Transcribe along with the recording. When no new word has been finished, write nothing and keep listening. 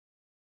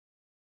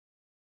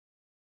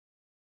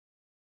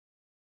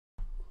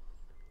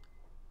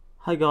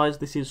Hi guys,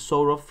 this is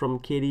Saurav from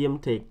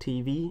KDM Tech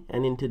TV,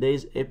 and in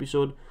today's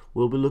episode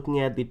we'll be looking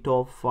at the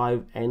top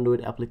 5 Android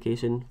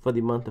application for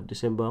the month of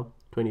December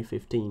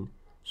 2015.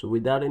 So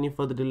without any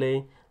further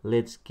delay,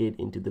 let's get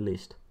into the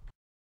list.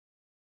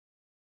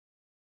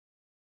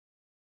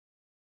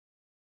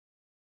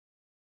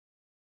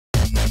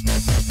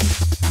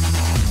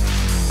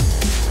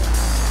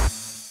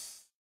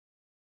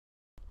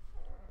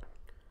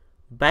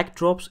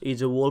 Backdrops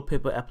is a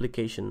wallpaper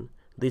application.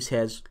 This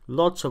has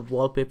lots of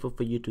wallpaper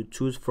for you to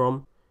choose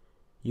from.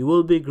 You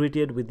will be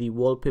greeted with the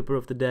wallpaper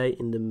of the day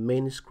in the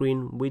main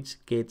screen,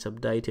 which gets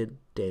updated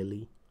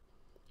daily.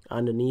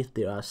 Underneath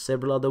there are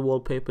several other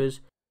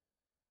wallpapers.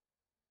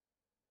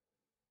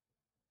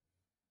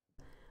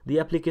 The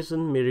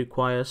application may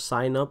require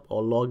sign up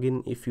or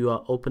login if you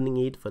are opening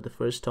it for the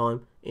first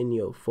time in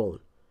your phone,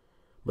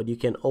 but you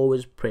can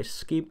always press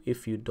skip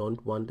if you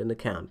don't want an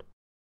account.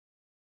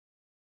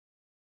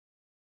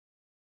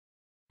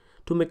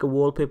 To make a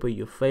wallpaper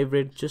your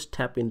favorite, just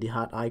tap in the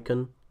heart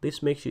icon.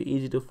 This makes it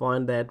easy to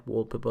find that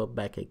wallpaper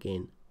back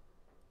again.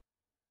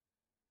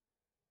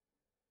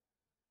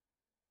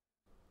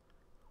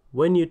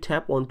 When you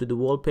tap onto the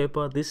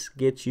wallpaper, this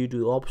gets you to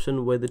the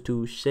option whether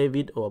to save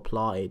it or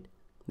apply it.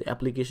 The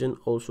application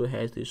also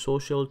has the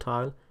social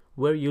tile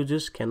where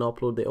users can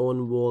upload their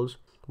own walls,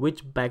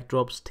 which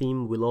Backdrops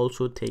team will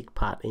also take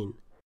part in.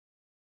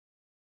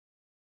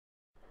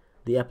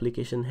 The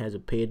application has a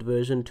paid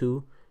version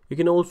too. You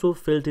can also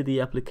filter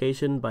the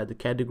application by the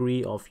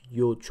category of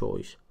your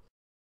choice.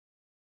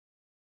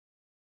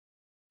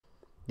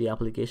 The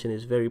application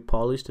is very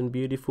polished and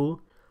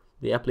beautiful.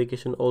 The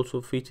application also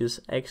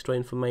features extra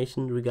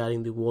information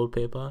regarding the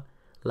wallpaper,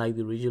 like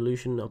the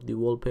resolution of the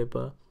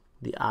wallpaper,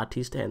 the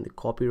artist and the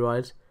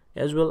copyrights,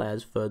 as well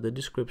as further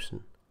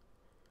description.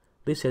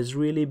 This has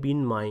really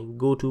been my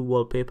go-to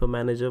wallpaper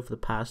manager for the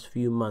past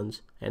few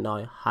months, and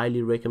I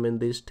highly recommend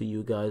this to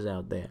you guys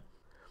out there.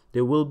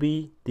 There will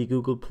be the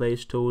Google Play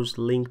Store's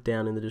link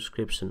down in the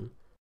description.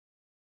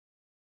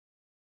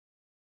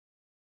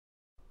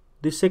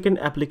 The second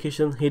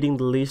application hitting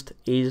the list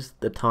is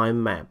the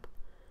time map.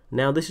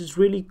 Now this is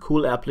really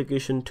cool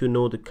application to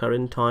know the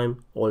current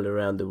time all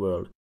around the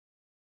world.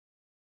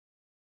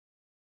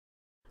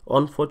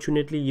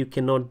 Unfortunately, you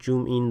cannot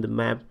zoom in the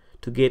map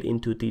to get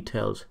into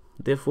details.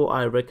 Therefore,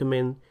 I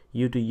recommend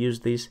you to use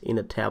this in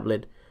a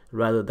tablet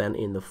rather than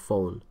in the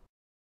phone,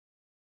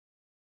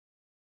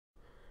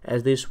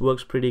 as this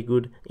works pretty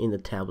good in the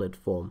tablet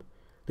form.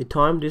 The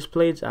time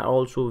displays are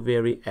also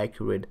very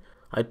accurate.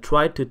 I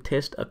tried to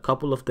test a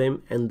couple of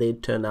them and they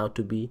turned out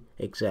to be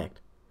exact.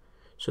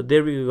 So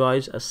there you go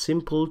guys, a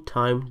simple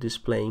time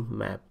displaying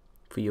map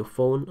for your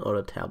phone or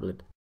a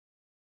tablet.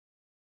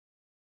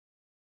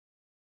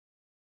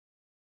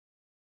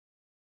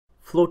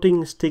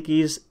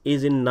 FloatingStickies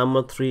is in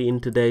number 3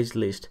 in today's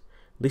list.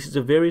 This is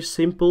a very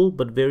simple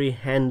but very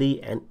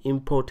handy and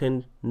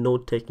important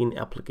note-taking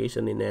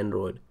application in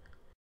Android.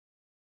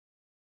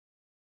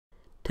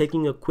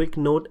 Taking a quick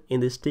note in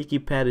the sticky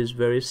pad is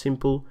very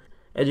simple,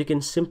 as you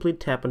can simply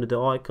tap onto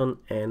the icon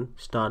and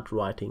start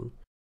writing.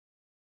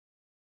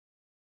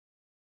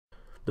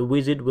 The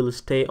widget will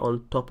stay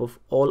on top of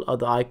all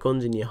other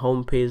icons in your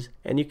home page,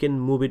 and you can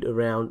move it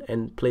around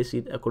and place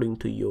it according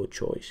to your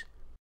choice.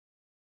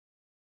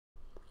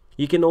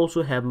 You can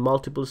also have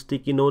multiple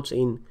sticky notes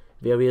in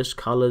various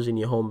colors in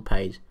your home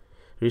page.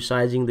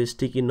 Resizing the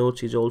sticky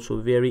notes is also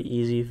very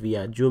easy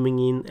via zooming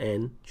in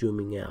and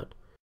zooming out.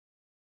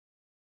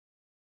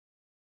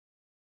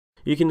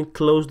 You can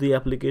close the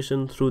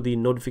application through the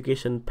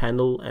notification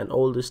panel and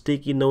all the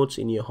sticky notes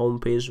in your home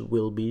page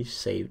will be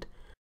saved.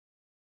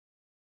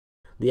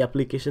 The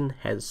application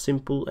has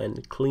simple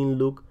and clean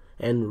look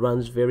and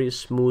runs very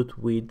smooth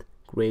with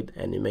great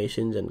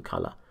animations and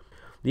color.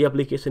 The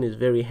application is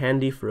very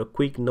handy for a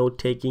quick note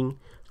taking.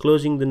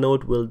 Closing the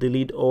note will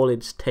delete all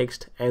its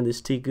text and the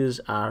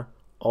stickers are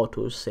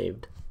auto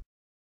saved.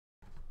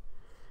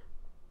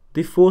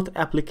 The fourth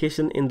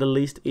application in the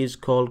list is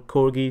called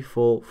CORGI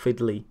for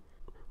Fiddly,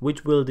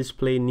 which will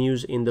display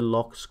news in the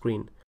lock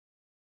screen.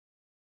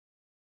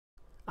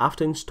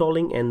 After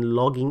installing and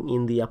logging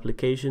in the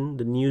application,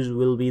 the news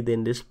will be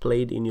then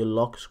displayed in your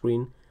lock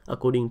screen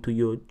according to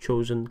your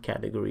chosen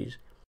categories.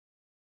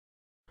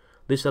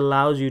 This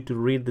allows you to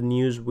read the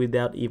news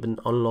without even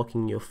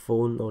unlocking your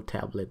phone or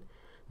tablet.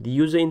 The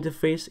user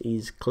interface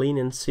is clean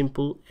and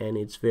simple, and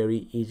it's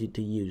very easy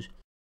to use.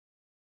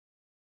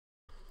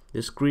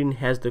 The screen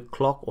has the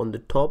clock on the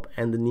top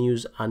and the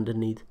news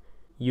underneath.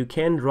 You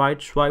can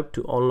right swipe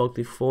to unlock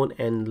the phone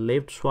and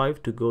left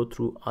swipe to go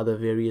through other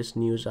various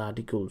news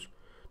articles.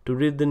 To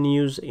read the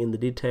news in the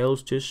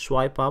details, just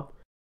swipe up.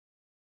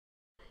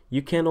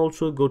 You can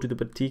also go to the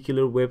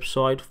particular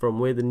website from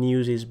where the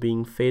news is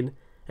being fed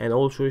and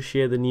also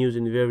share the news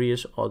in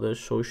various other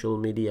social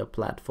media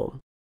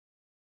platforms.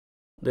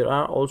 There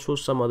are also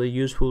some other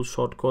useful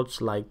shortcuts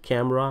like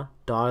camera,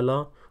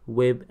 dialer,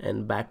 web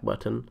and back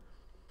button.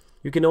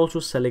 You can also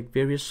select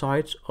various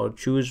sites or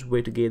choose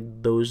where to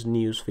get those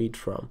news feed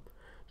from.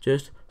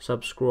 Just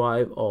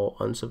subscribe or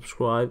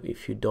unsubscribe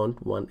if you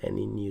don't want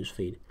any news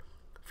feed.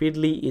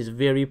 Feedly is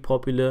very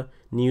popular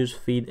news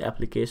feed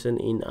application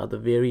in other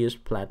various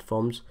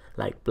platforms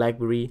like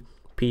BlackBerry,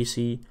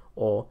 PC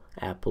or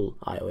Apple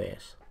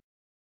iOS.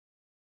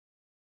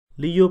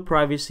 Leo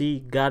Privacy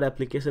Guard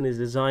application is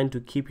designed to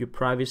keep your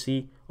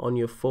privacy on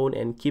your phone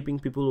and keeping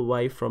people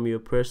away from your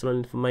personal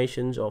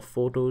information or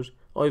photos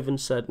or even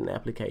certain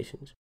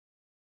applications.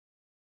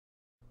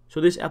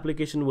 So this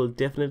application will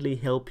definitely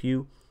help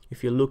you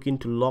if you're looking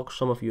to lock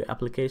some of your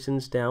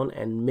applications down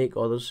and make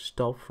others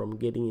stop from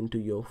getting into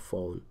your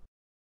phone.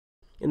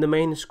 In the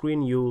main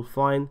screen you will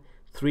find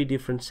 3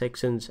 different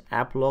sections: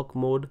 app lock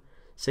mode,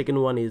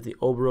 second one is the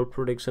overall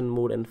protection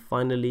mode, and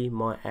finally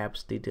my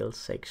apps details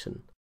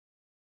section.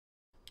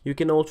 You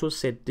can also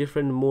set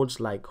different modes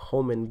like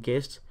home and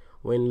guest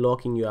when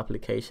locking your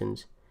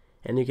applications,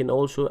 and you can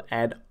also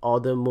add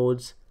other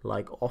modes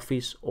like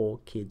office or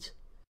kids.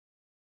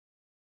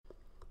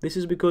 This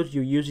is because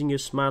you're using your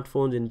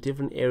smartphones in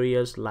different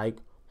areas like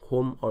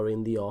home or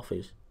in the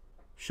office.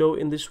 So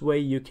in this way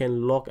you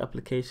can lock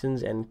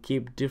applications and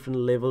keep different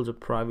levels of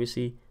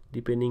privacy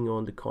depending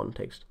on the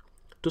context.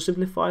 To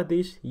simplify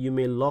this, you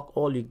may lock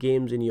all your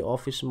games in your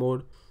office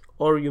mode,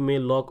 or you may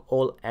lock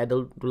all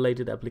adult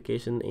related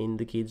applications in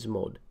the kids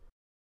mode.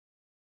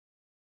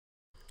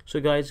 So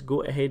guys,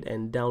 go ahead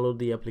and download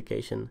the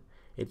application.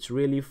 It's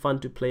really fun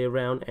to play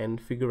around and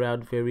figure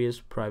out various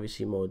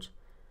privacy modes.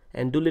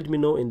 And do let me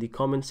know in the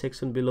comment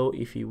section below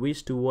if you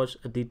wish to watch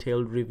a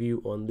detailed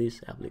review on this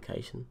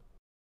application.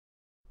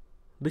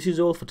 This is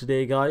all for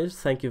today guys.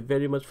 Thank you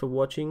very much for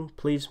watching.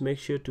 Please make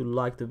sure to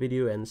like the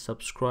video and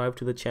subscribe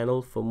to the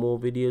channel for more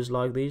videos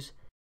like this.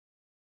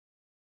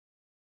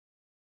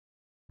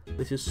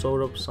 This is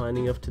Saurabh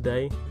signing off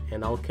today,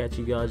 and I'll catch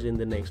you guys in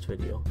the next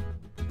video.